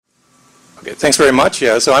Okay, thanks very much.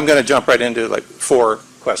 Yeah, so I'm going to jump right into like 4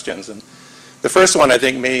 questions. And the first one I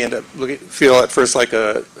think may end up feel at first like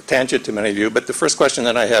a tangent to many of you, but the first question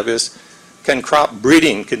that I have is, can crop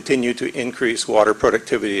breeding continue to increase water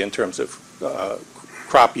productivity in terms of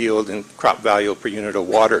crop yield and crop value per unit of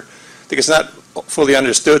water? I think it's not fully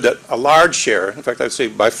understood that a large share, in fact I'd say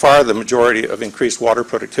by far the majority of increased water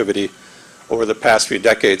productivity over the past few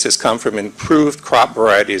decades has come from improved crop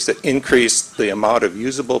varieties that increase the amount of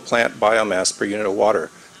usable plant biomass per unit of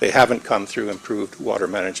water. They haven't come through improved water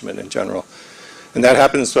management in general. And that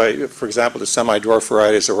happens by, for example, the semi-dwarf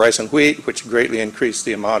varieties of rice and wheat, which greatly increase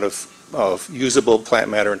the amount of usable plant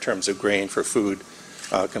matter in terms of grain for food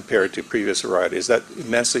compared to previous varieties. That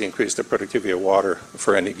immensely increased the productivity of water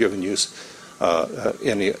for any given use,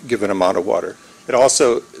 any given amount of water.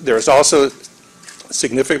 There's also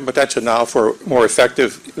significant potential now for more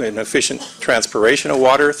effective and efficient transpiration of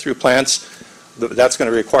water through plants. That's going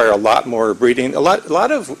to require a lot more breeding. A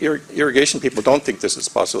lot of irrigation people don't think this is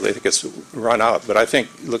possible. They think it's run out. But I think,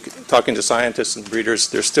 talking to scientists and breeders,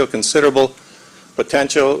 there's still considerable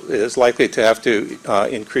potential. It is likely to have to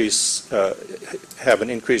have an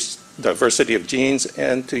increased diversity of genes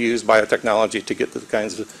and to use biotechnology to get the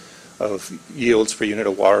kinds of yields per unit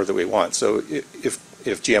of water that we want. So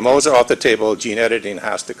if GMOs are off the table, gene editing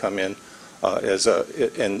has to come in,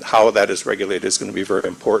 and how that is regulated is going to be very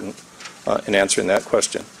important in answering that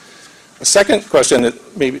question. The second question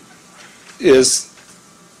that maybe is,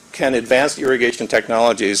 can advanced irrigation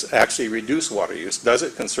technologies actually reduce water use? Does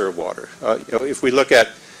it conserve water? If we look at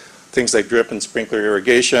things like drip and sprinkler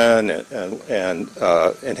irrigation and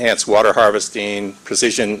enhanced water harvesting,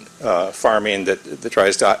 precision farming that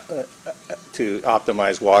tries to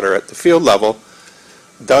optimize water at the field level,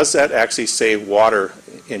 does that actually save water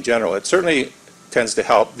in general? It certainly tends to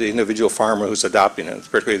help the individual farmer who's adopting it,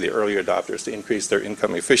 particularly the early adopters, to increase their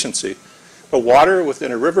income efficiency. But water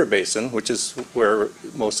within a river basin, which is where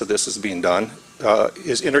most of this is being done,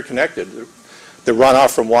 is interconnected. The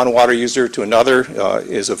runoff from one water user to another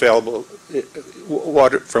is available.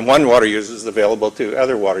 Water from one water user is available to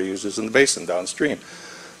other water users in the basin downstream.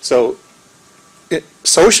 So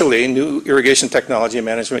socially, new irrigation technology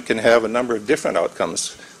management can have a number of different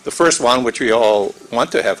outcomes. The first one, which we all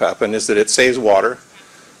want to have happen, is that it saves water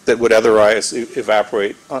that would otherwise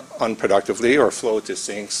evaporate unproductively or flow to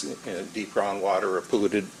sinks in deep groundwater or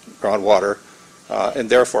polluted groundwater. And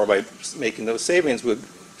therefore, by making those savings, would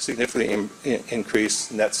significantly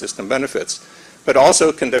increase net system benefits. But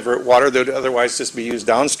also can divert water that would otherwise just be used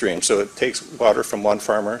downstream. So it takes water from one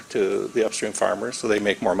farmer to the upstream farmer, so they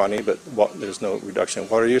make more money, but there's no reduction in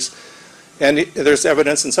water use. And there's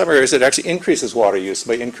evidence in some areas that actually increases water use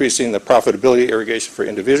by increasing the profitability of irrigation for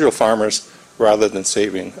individual farmers rather than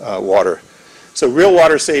saving water. So real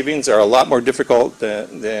water savings are a lot more difficult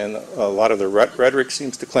than a lot of the rhetoric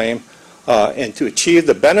seems to claim. And to achieve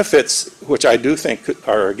the benefits, which I do think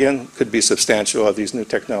could be substantial of these new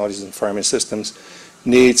technologies and farming systems,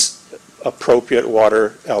 needs appropriate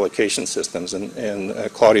water allocation systems. And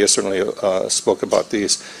Claudia certainly spoke about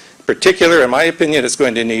these. In particular, in my opinion, it's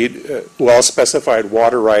going to need well-specified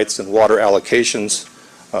water rights and water allocations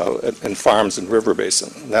in farms and river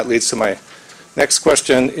basin. And that leads to my next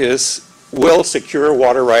question is, will secure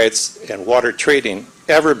water rights and water trading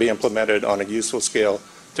ever be implemented on a useful scale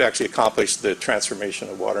to actually accomplish the transformation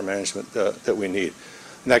of water management that we need?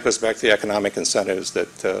 And that goes back to the economic incentives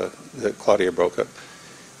that Claudia broke up.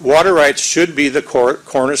 Water rights should be the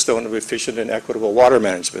cornerstone of efficient and equitable water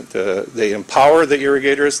management. They empower the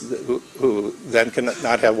irrigators who then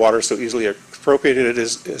cannot have water so easily appropriated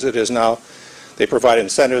as it is now. They provide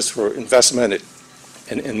incentives for investment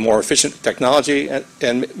in more efficient technology,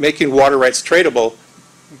 and making water rights tradable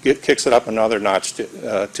kicks it up another notch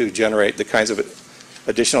to generate the kinds of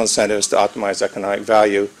additional incentives to optimize economic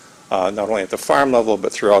value, not only at the farm level,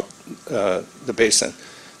 but throughout the basin.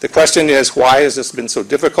 The question is, why has this been so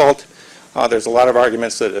difficult? There's a lot of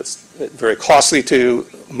arguments that it's very costly to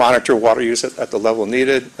monitor water use at the level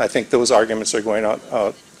needed. I think those arguments are going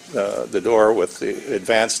out the door with the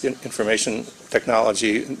advanced information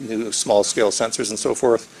technology, new small-scale sensors and so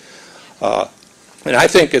forth. And I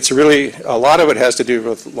think it's really, a lot of it has to do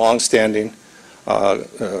with long-standing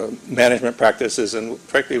management practices, and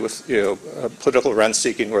frankly with political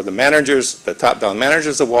rent-seeking, where the top-down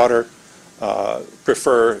managers of water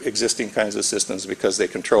prefer existing kinds of systems because they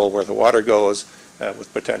control where the water goes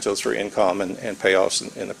with potentials for income and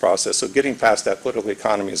payoffs in the process. So getting past that political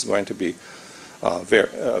economy is going to be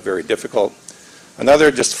very difficult.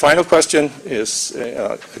 Another just final question is,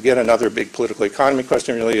 again, another big political economy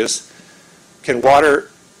question really is, can water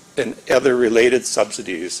and other related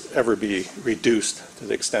subsidies ever be reduced to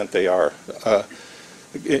the extent they are.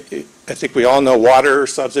 I think we all know water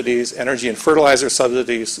subsidies, energy and fertilizer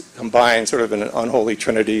subsidies combine sort of in an unholy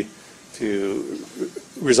trinity to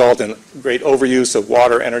result in great overuse of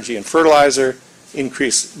water, energy, and fertilizer,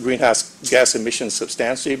 increase greenhouse gas emissions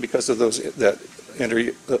substantially because of that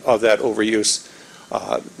overuse.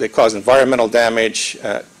 They cause environmental damage,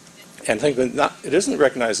 and I think it isn't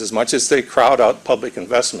recognized as much as they crowd out public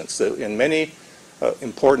investments. In many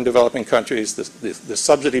important developing countries, the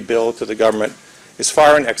subsidy bill to the government is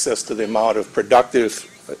far in excess to the amount of productive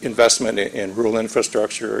investment in rural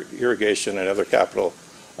infrastructure, irrigation, and other capital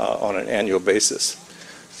on an annual basis.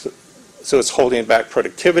 So it's holding back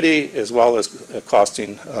productivity as well as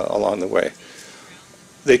costing along the way.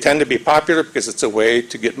 They tend to be popular because it's a way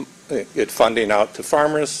to get funding out to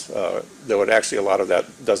farmers, though actually a lot of that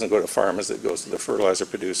doesn't go to farmers, it goes to the fertilizer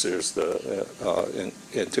producers,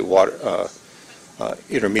 into water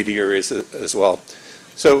intermediaries as well.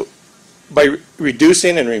 So by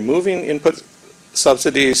reducing and removing input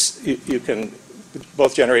subsidies, you can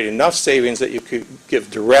both generate enough savings that you could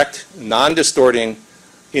give direct, non-distorting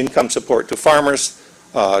income support to farmers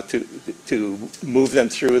to move them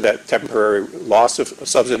through that temporary loss of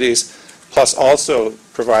subsidies, plus also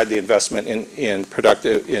provide the investment in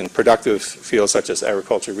productive fields such as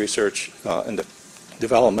agriculture, research, and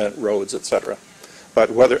development, roads, et cetera. But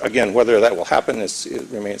whether that will happen, it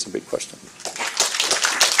remains a big question.